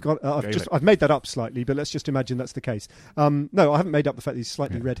 I've made that up slightly, but let's just imagine that's the case. No, I haven't made up the fact that he's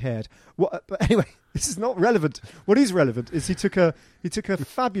slightly red-haired. But anyway, this is not relevant. What is relevant is he took a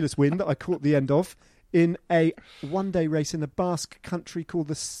fabulous win that I caught the end of in a one-day race in the Basque country called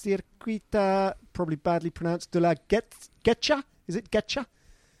the Circuita, probably badly pronounced, de la Getxa. Is it Getxa?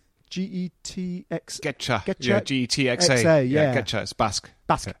 Getxa. Yeah, Getxa. Yeah, Getxa. It's Basque.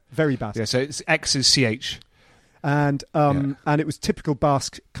 Basque. Very Basque. Yeah, so it's X is CH. And it was typical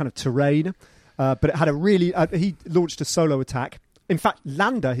Basque kind of terrain, but it had a really... he launched a solo attack. In fact,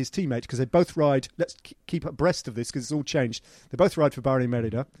 Landa, his teammate, because they both ride... Let's keep abreast of this because it's all changed. They both ride for Bahrain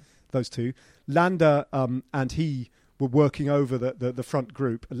Merida, those two. Landa and he were working over the front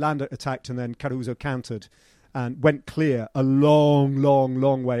group. Landa attacked and then Caruso countered and went clear a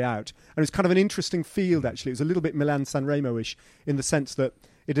long way out. And it was kind of an interesting field, actually. It was a little bit Milan-San Remo-ish in the sense that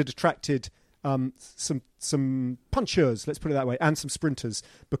it had attracted... some punchers, let's put it that way, and some sprinters,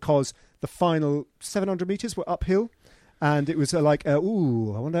 because the final 700 metres were uphill, and it was I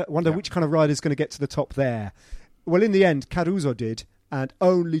wonder which kind of rider is going to get to the top there. Well, in the end, Caruso did, and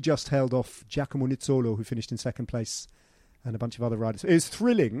only just held off Giacomo Nizzolo, who finished in second place, and a bunch of other riders. It was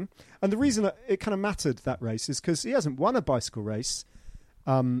thrilling, and the reason that it kind of mattered, that race, is because he hasn't won a bicycle race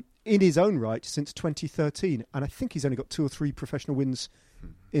in his own right since 2013, and I think he's only got 2 or 3 professional wins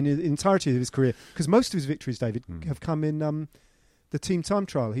in the entirety of his career, because most of his victories, David, have come in the team time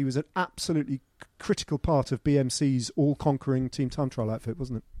trial. He was an absolutely critical part of BMC's all-conquering team time trial outfit,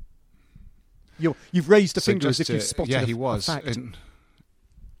 wasn't it? You've raised a finger as if you've spotted he was. a fact.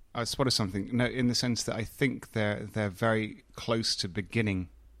 I spotted something. No, in the sense that I think they're very close to beginning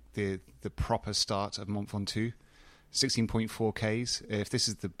the proper start of Mont Ventoux, 16.4 Ks. If this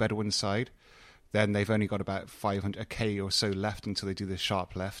is the Bedouin side, then they've only got about 500 K or so left until they do the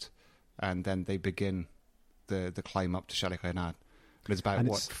sharp left, and then they begin the climb up to Chalet Reynard. There's about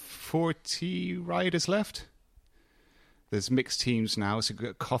 40 riders left. There's mixed teams now, so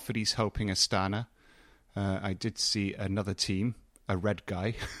you've got Cofidis helping Astana. I did see another team, a red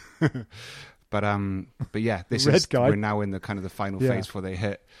guy, but yeah, we're now in the kind of the final phase before they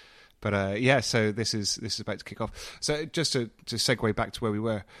hit. But so this is about to kick off. So just to segue back to where we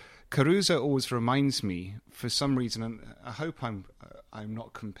were. Caruso always reminds me, for some reason, and I hope I'm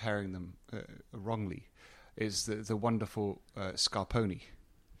not comparing them wrongly, is the wonderful Scarponi.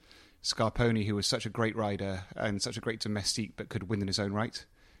 Scarponi, who was such a great rider and such a great domestique, but could win in his own right,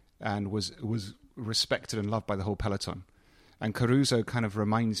 and was respected and loved by the whole peloton. And Caruso kind of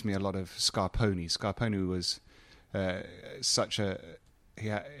reminds me a lot of Scarponi. Scarponi was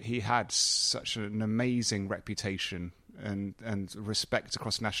he had such an amazing reputation and respect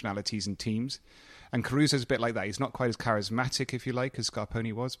across nationalities and teams. And Caruso's a bit like that. He's not quite as charismatic, if you like, as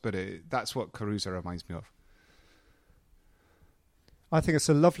Scarponi was, but that's what Caruso reminds me of. I think it's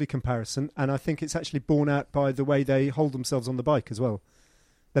a lovely comparison, and I think it's actually borne out by the way they hold themselves on the bike as well.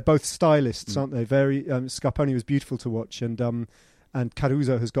 They're both stylists, aren't they? Very Scarponi was beautiful to watch, and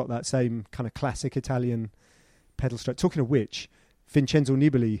Caruso has got that same kind of classic Italian pedal stroke. Talking of which, Vincenzo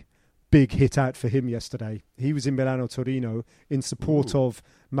Nibali, big hit out for him yesterday. He was in Milano Torino in support of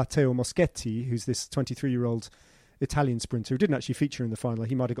Matteo Moschetti, who's this 23-year-old Italian sprinter who didn't actually feature in the final.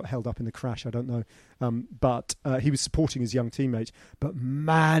 He might have got held up in the crash, I don't know. But he was supporting his young teammate. But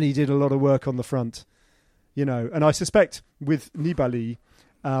man, he did a lot of work on the front, And I suspect with Nibali,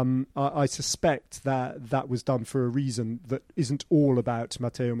 I suspect that was done for a reason that isn't all about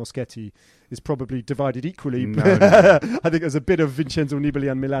Matteo Moschetti. Is probably divided equally. No. I think there's a bit of Vincenzo Nibali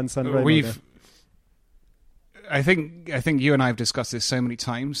and Milan-San Remo. I think you and I have discussed this so many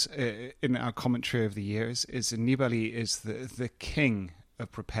times in our commentary over the years. Is Nibali is the king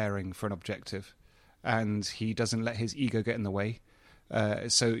of preparing for an objective, and he doesn't let his ego get in the way.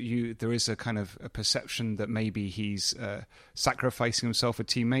 So there is a kind of a perception that maybe he's sacrificing himself for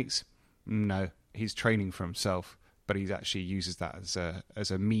teammates. No, he's training for himself, but he actually uses that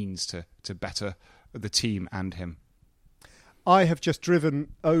as a means to better the team and him. I have just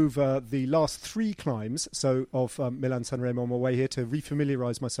driven over the last 3 climbs, of Milan-San Remo on my way here to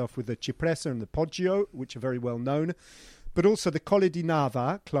refamiliarise myself with the Cipressa and the Poggio, which are very well known, but also the Colle di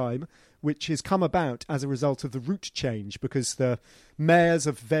Nava climb, which has come about as a result of the route change, because the mayors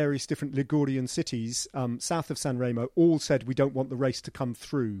of various different Ligurian cities south of San Remo all said we don't want the race to come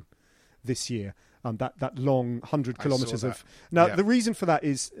through this year. That long 100 kilometres of... Now, The reason for that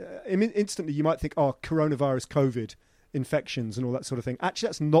is, instantly you might think, coronavirus, COVID, infections and all that sort of thing. Actually,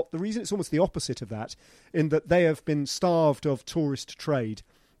 that's not the reason. It's almost the opposite of that, in that they have been starved of tourist trade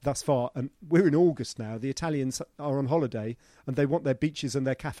thus far. And we're in August now. The Italians are on holiday and they want their beaches and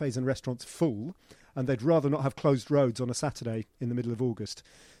their cafes and restaurants full, and they'd rather not have closed roads on a Saturday in the middle of August.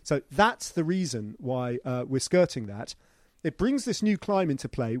 So that's the reason why we're skirting that. It brings this new climb into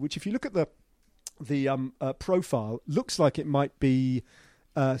play, which if you look at the profile, looks like it might be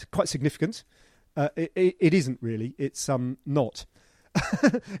quite significant. It isn't really. It's not.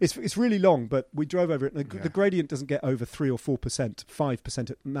 It's really long, but we drove over it, and the gradient doesn't get over 3 or 4%,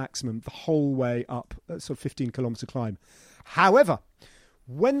 5% at maximum, the whole way up, sort of 15-kilometre climb. However,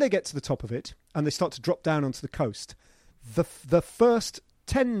 when they get to the top of it and they start to drop down onto the coast, the first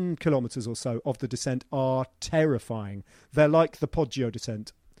 10 kilometres or so of the descent are terrifying. They're like the Poggio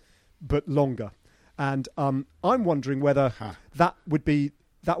descent, but longer. And I'm wondering whether that would be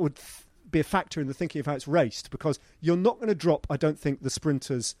a factor in the thinking of how it's raced, because you're not going to drop, I don't think, the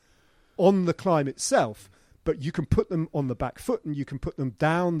sprinters on the climb itself, but you can put them on the back foot and you can put them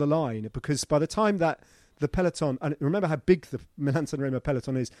down the line, because by the time that the peloton, and remember how big the Milan-San Remo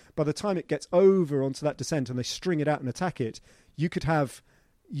peloton is, by the time it gets over onto that descent and they string it out and attack it, you could have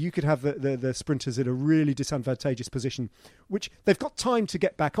the sprinters in a really disadvantageous position, which they've got time to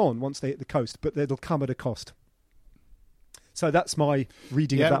get back on once they hit the coast, but it'll come at a cost. So that's my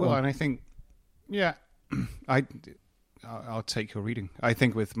reading of that one. And I think, I'll take your reading. I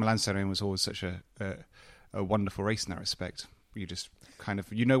think with Milan-San Remo was always such a wonderful race in that respect. You just kind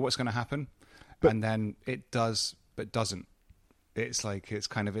of, what's going to happen, and then it does, but doesn't. It's like,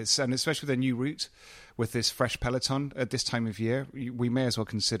 and especially with a new route, with this fresh peloton at this time of year, we may as well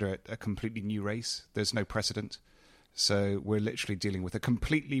consider it a completely new race. There's no precedent. So we're literally dealing with a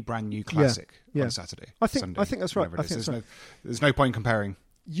completely brand new classic on Saturday. I think that's right. There's no point comparing.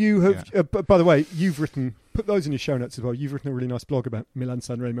 You have, by the way, put those in your show notes as well. You've written a really nice blog about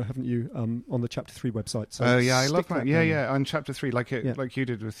Milan-San Remo, haven't you? On the Chapter 3 website. So I love that. Yeah, on Chapter 3, like you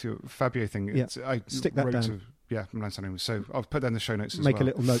did with your Fabio thing. I stick that down. Milan-San Remo. So I'll put that in the show notes as well. Make a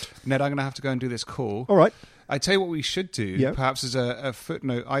little note. Ned, I'm going to have to go and do this call. All right. I tell you what we should do, perhaps as a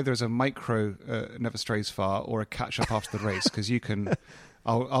footnote, either as a micro Never Strays Far or a catch-up after the race, because you can...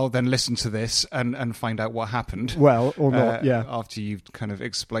 I'll then listen to this and find out what happened. Well, or not, after you've kind of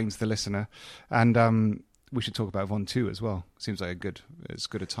explained to the listener. And we should talk about Von 2 as well. Seems like as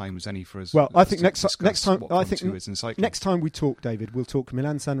good a time as any for us. Well, I think next time is in cycling. Next time we talk, David, we'll talk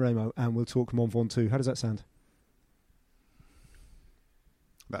Milan-San Remo and we'll talk Mont Ventoux. How does that sound?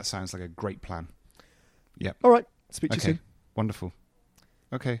 That sounds like a great plan. Yep. All right. Speak to you soon. Wonderful.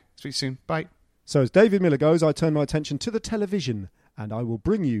 Okay. Speak soon. Bye. So as David Miller goes, I turn my attention to the television, and I will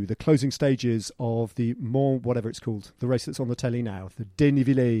bring you the closing stages of the Mont, whatever it's called, the race that's on the telly now, the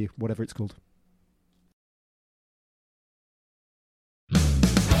Dénivelé, whatever it's called.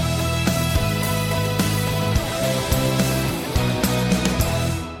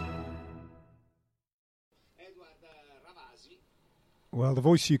 Well, the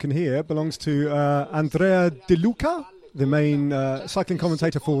voice you can hear belongs to Andrea De Luca, the main cycling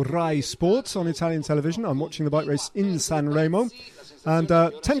commentator for Rai Sports on Italian television. I'm watching the bike race in San Remo. And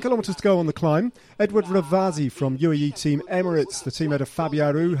 10 kilometres to go on the climb. Edward Ravasi from UAE Team Emirates, the teammate of Fabio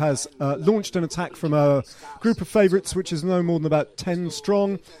Aru, has launched an attack from a group of favourites, which is no more than about 10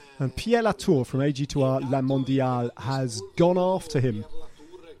 strong. And Pierre Latour from AG2R La Mondiale has gone after him.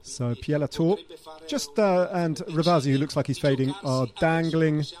 So Pierre Latour and Ravasi, who looks like he's fading, are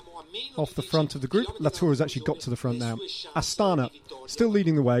dangling off the front of the group. Latour has actually got to the front now. Astana still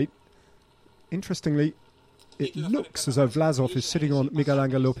leading the way. Interestingly, it looks as though Vlasov is sitting on Miguel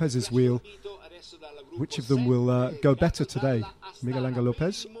Angel Lopez's wheel. Which of them will go better today? Miguel Angel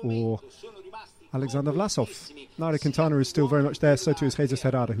Lopez or Alexander Vlasov? Nairo Quintana is still very much there, so too is Jesus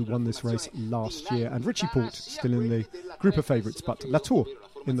Herrada, who won this race last year. And Richie Porte still in the group of favourites, but Latour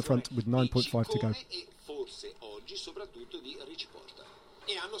in the front with 9.5 to go.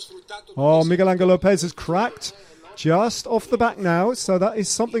 Oh, Miguel Angel Lopez has cracked just off the back now, so that is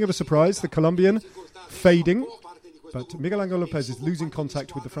something of a surprise. The Colombian fading. But Miguel Angel Lopez is losing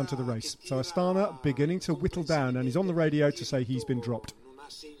contact with the front of the race. So Astana beginning to whittle down, and he's on the radio to say he's been dropped.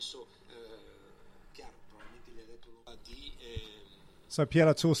 So Pierre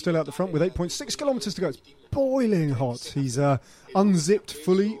Latour still out the front with 8.6 kilometres to go. It's boiling hot. He's unzipped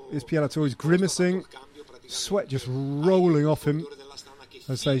fully. As Pierre Latour is grimacing, sweat just rolling off him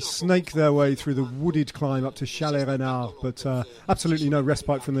as they snake their way through the wooded climb up to Chalet Renard. But absolutely no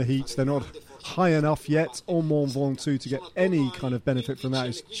respite from the heat. They're not high enough yet on Mont Ventoux to get any kind of benefit from that.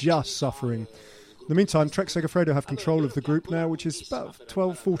 It's just suffering. In the meantime, Trek Segafredo have control of the group now, which is about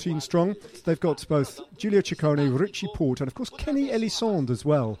 12, 14 strong. They've got both Giulio Ciccone, Richie Porte, and of course Kenny Elissonde as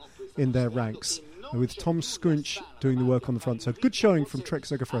well in their ranks, with Tom Skunch doing the work on the front. So good showing from Trek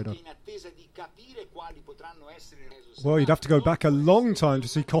Segafredo. Well, you'd have to go back a long time to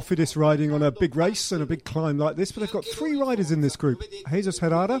see Cofidis riding on a big race and a big climb like this, but they've got 3 riders in this group. Jesus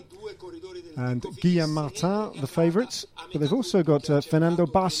Herrada and Guillaume Martin, the favourites, but they've also got Fernando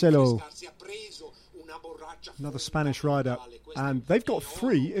Barcelo, another Spanish rider, and they've got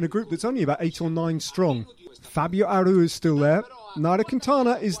 3 in a group that's only about 8 or 9 strong. Fabio Aru is still there. Nairo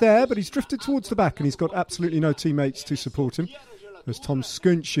Quintana is there, but he's drifted towards the back and he's got absolutely no teammates to support him, as Tom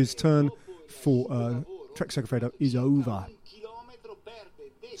Skunch's turn for Trek Segafredo is over.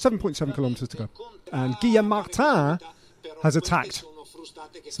 7.7 kilometres to go. And Guillaume Martin has attacked.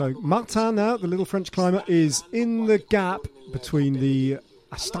 So Martin now, the little French climber, is in the gap between the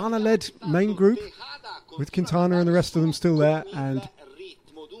Astana-led main group, with Quintana and the rest of them still there, and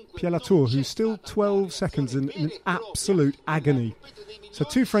Pierre Latour, who's still 12 seconds in absolute agony. So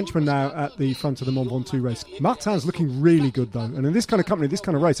 2 Frenchmen now at the front of the Mont Ventoux race. Martin's looking really good, though. And in this kind of company, this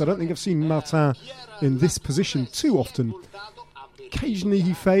kind of race, I don't think I've seen Martin in this position too often. Occasionally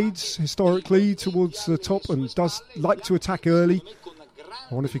he fades, historically, towards the top and does like to attack early.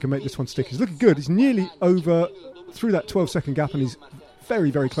 I wonder if he can make this one stick. He's looking good. He's nearly over through that 12-second gap, and he's very,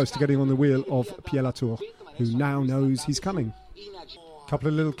 very close to getting on the wheel of Pierre Latour, who now knows he's coming. A couple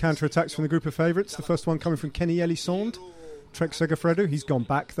of little counter-attacks from the group of favourites. The first one coming from Kenny Elissonde, Trek Segafredo. He's gone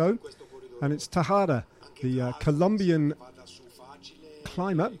back, though. And it's Tejada, the Colombian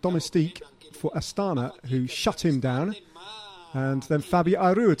climber, domestique, for Astana, who shut him down. And then Fabio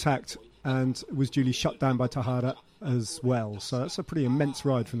Aru attacked and was duly shut down by Tejada as well. So that's a pretty immense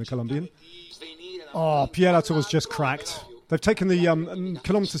ride from the Colombian. Oh, Pierre Latour's just cracked. They've taken the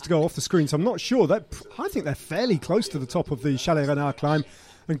kilometres to go off the screen, so I'm not sure. I think they're fairly close to the top of the Chalet Renard climb.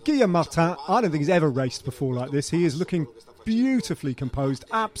 And Guillaume Martin, I don't think he's ever raced before like this. He is looking beautifully composed,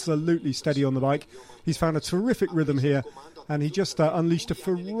 absolutely steady on the bike. He's found a terrific rhythm here, and he just unleashed a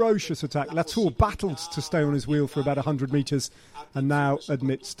ferocious attack. Latour battled to stay on his wheel for about 100 metres and now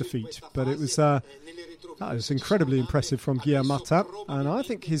admits defeat. But it was... that was incredibly impressive from Guillaume Martin, and I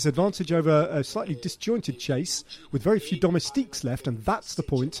think his advantage over a slightly disjointed chase with very few domestiques left, and that's the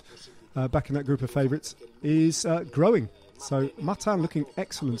point back in that group of favourites, is growing. So Martin looking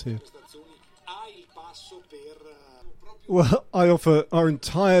excellent here. Well, I offer our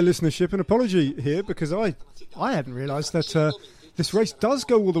entire listenership an apology here, because I hadn't realised that this race does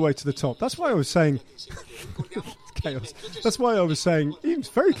go all the way to the top. That's why I was saying... chaos. That's why I was saying he was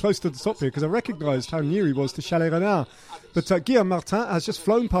very close to the top here, because I recognised how near he was to Chalet Renard. But Guillaume Martin has just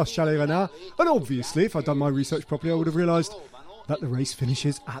flown past Chalet Renard, and obviously, if I'd done my research properly, I would have realised that the race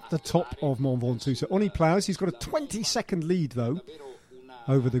finishes at the top of Mont Ventoux. So on he ploughs. He's got a 20-second lead, though,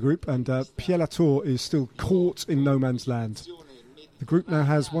 over the group, and Pierre Latour is still caught in no man's land. The group now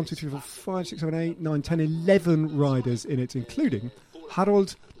has 1, 2, 3, 4, 5, 6, 7, 8, 9, 10, 11 riders in it, including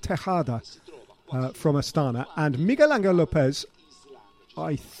Harold Tejada from Astana, and Miguel Angel Lopez,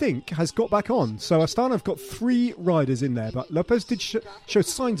 I think, has got back on. So Astana have got 3 riders in there, but Lopez did show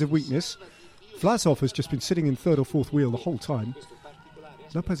signs of weakness. Vlasov has just been sitting in 3rd or 4th wheel the whole time.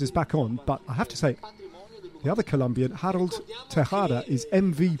 Lopez is back on, but I have to say, the other Colombian, Harold Tejada, is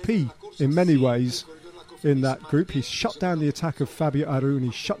MVP in many ways in that group. He's shut down the attack of Fabio Aru, and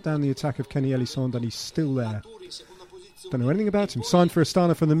he's shut down the attack of Kenny Elissonde, and he's still there. Don't know anything about him. Signed for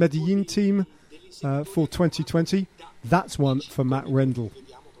Astana from the Medellin team for 2020. That's one for Matt Rendell.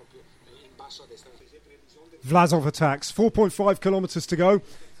 Vlasov attacks. 4.5 kilometres to go.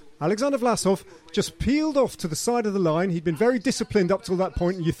 Alexander Vlasov just peeled off to the side of the line. He'd been very disciplined up till that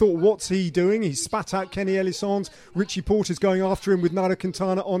point, and you thought, what's he doing? He spat out Kenny Elissonde. Richie Porte is going after him with Nairo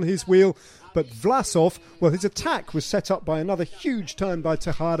Quintana on his wheel. But Vlasov, well, his attack was set up by another huge turn by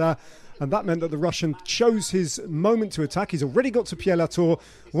Tejada, and that meant that the Russian chose his moment to attack. He's already got to Pierre-Latour.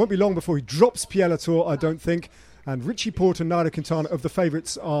 It won't be long before he drops Pierre-Latour, I don't think. And Richie Porte and Nairo Quintana of the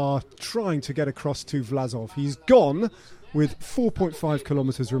favourites are trying to get across to Vlasov. He's gone with 4.5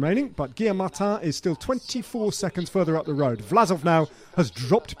 kilometres remaining, but Guillaume Martin is still 24 seconds further up the road. Vlasov now has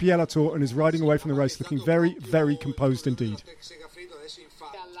dropped Pierre-Latour and is riding away from the race, looking very, very composed indeed.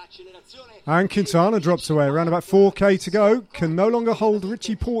 And Quintana drops away, around about 4k to go, can no longer hold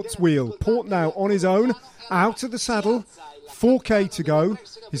Richie Porte's wheel. Porte now on his own, out of the saddle, 4k to go.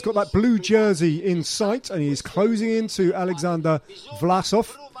 He's got that blue jersey in sight, and he's closing into Alexander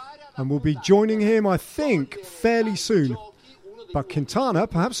Vlasov, and will be joining him, I think, fairly soon. But Quintana,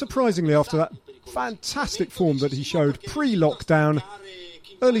 perhaps surprisingly after that fantastic form that he showed pre-lockdown,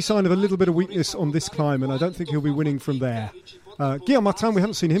 early sign of a little bit of weakness on this climb, and I don't think he'll be winning from there. Guillaume Martin, we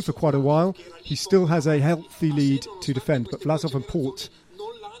haven't seen him for quite a while. He still has a healthy lead to defend, but Vlasov and Porte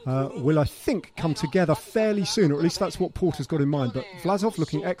will, I think, come together fairly soon, or at least that's what Porte has got in mind. But Vlasov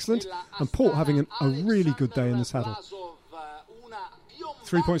looking excellent, and Porte having a really good day in the saddle.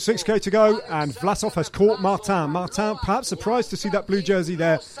 3.6k to go, and Vlasov has caught Martin. Martin, perhaps surprised to see that blue jersey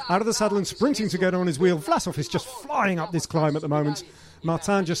there, out of the saddle and sprinting to get on his wheel. Vlasov is just flying up this climb at the moment.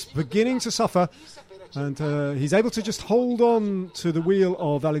 Martin just beginning to suffer, and he's able to just hold on to the wheel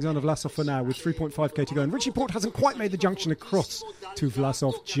of Alexander Vlasov for now with 3.5k to go. And Richie Porte hasn't quite made the junction across to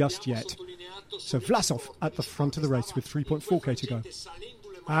Vlasov just yet. So Vlasov at the front of the race with 3.4k to go.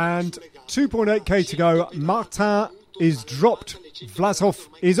 And 2.8k to go. Martin is dropped. Vlasov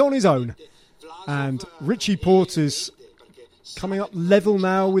is on his own. And Richie Porte is coming up level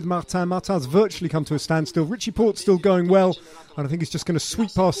now with Martin. Martin's virtually come to a standstill. Richie Porte's still going well, and I think he's just going to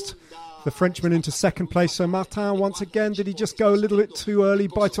sweep past the Frenchman into second place. So Martin, once again, did he just go a little bit too early,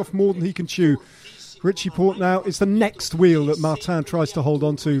 bite off more than he can chew? Richie Porte now is the next wheel that Martin tries to hold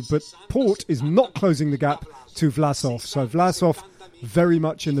on to, but Porte is not closing the gap to Vlasov. So Vlasov very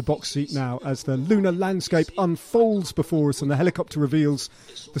much in the box seat now as the lunar landscape unfolds before us and the helicopter reveals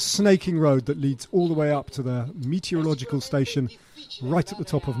the snaking road that leads all the way up to the meteorological station right at the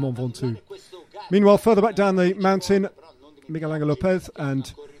top of Mont Ventoux. Meanwhile, further back down the mountain, Miguel Angel Lopez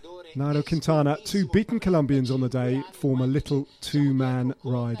and Nairo Quintana, two beaten Colombians on the day, form a little two-man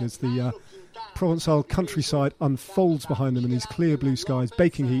ride as the Provençal countryside unfolds behind them in these clear blue skies,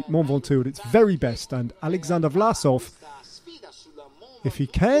 baking heat, Mont Ventoux at its very best, and Alexander Vlasov, if he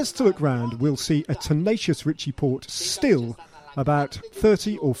cares to look round, we'll see a tenacious Richie Porte still about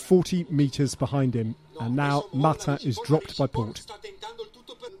 30 or 40 metres behind him. And now Martin is dropped by Porte.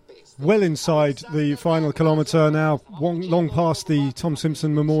 Well inside the final kilometre now, long past the Tom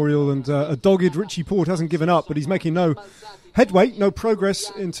Simpson Memorial, and a dogged Richie Porte hasn't given up, but he's making no headway, no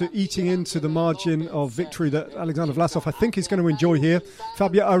progress into eating into the margin of victory that Alexander Vlasov, I think, is going to enjoy here.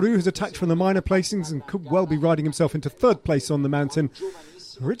 Fabio Aru has attacked from the minor placings and could well be riding himself into third place on the mountain.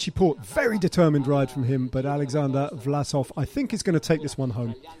 Richie Porte, very determined ride from him, but Alexander Vlasov, I think, is going to take this one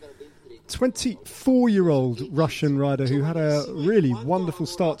home. 24-year-old Russian rider who had a really wonderful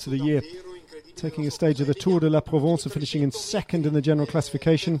start to the year, taking a stage of the Tour de la Provence and finishing in second in the general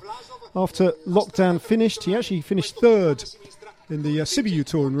classification. After lockdown finished, he actually finished third in the Sibiu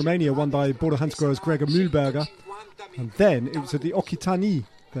Tour in Romania, won by Border Hansgrohe's Gregor Mühlberger. And then it was at the Occitanie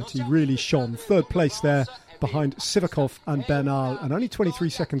that he really shone. Third place there behind Sivakov and Bernal, and only 23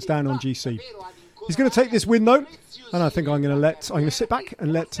 seconds down on GC. He's going to take this win though, and I think I'm going to sit back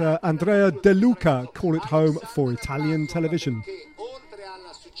and let Andrea De Luca call it home for Italian television.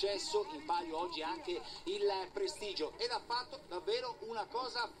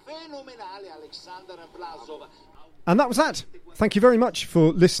 And that was that. Thank you very much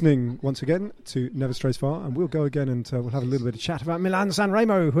for listening once again to Never Strays Far, and we'll go again and we'll have a little bit of chat about Milan San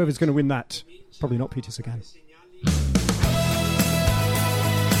Remo, whoever's going to win that. Probably not Peter Sagan.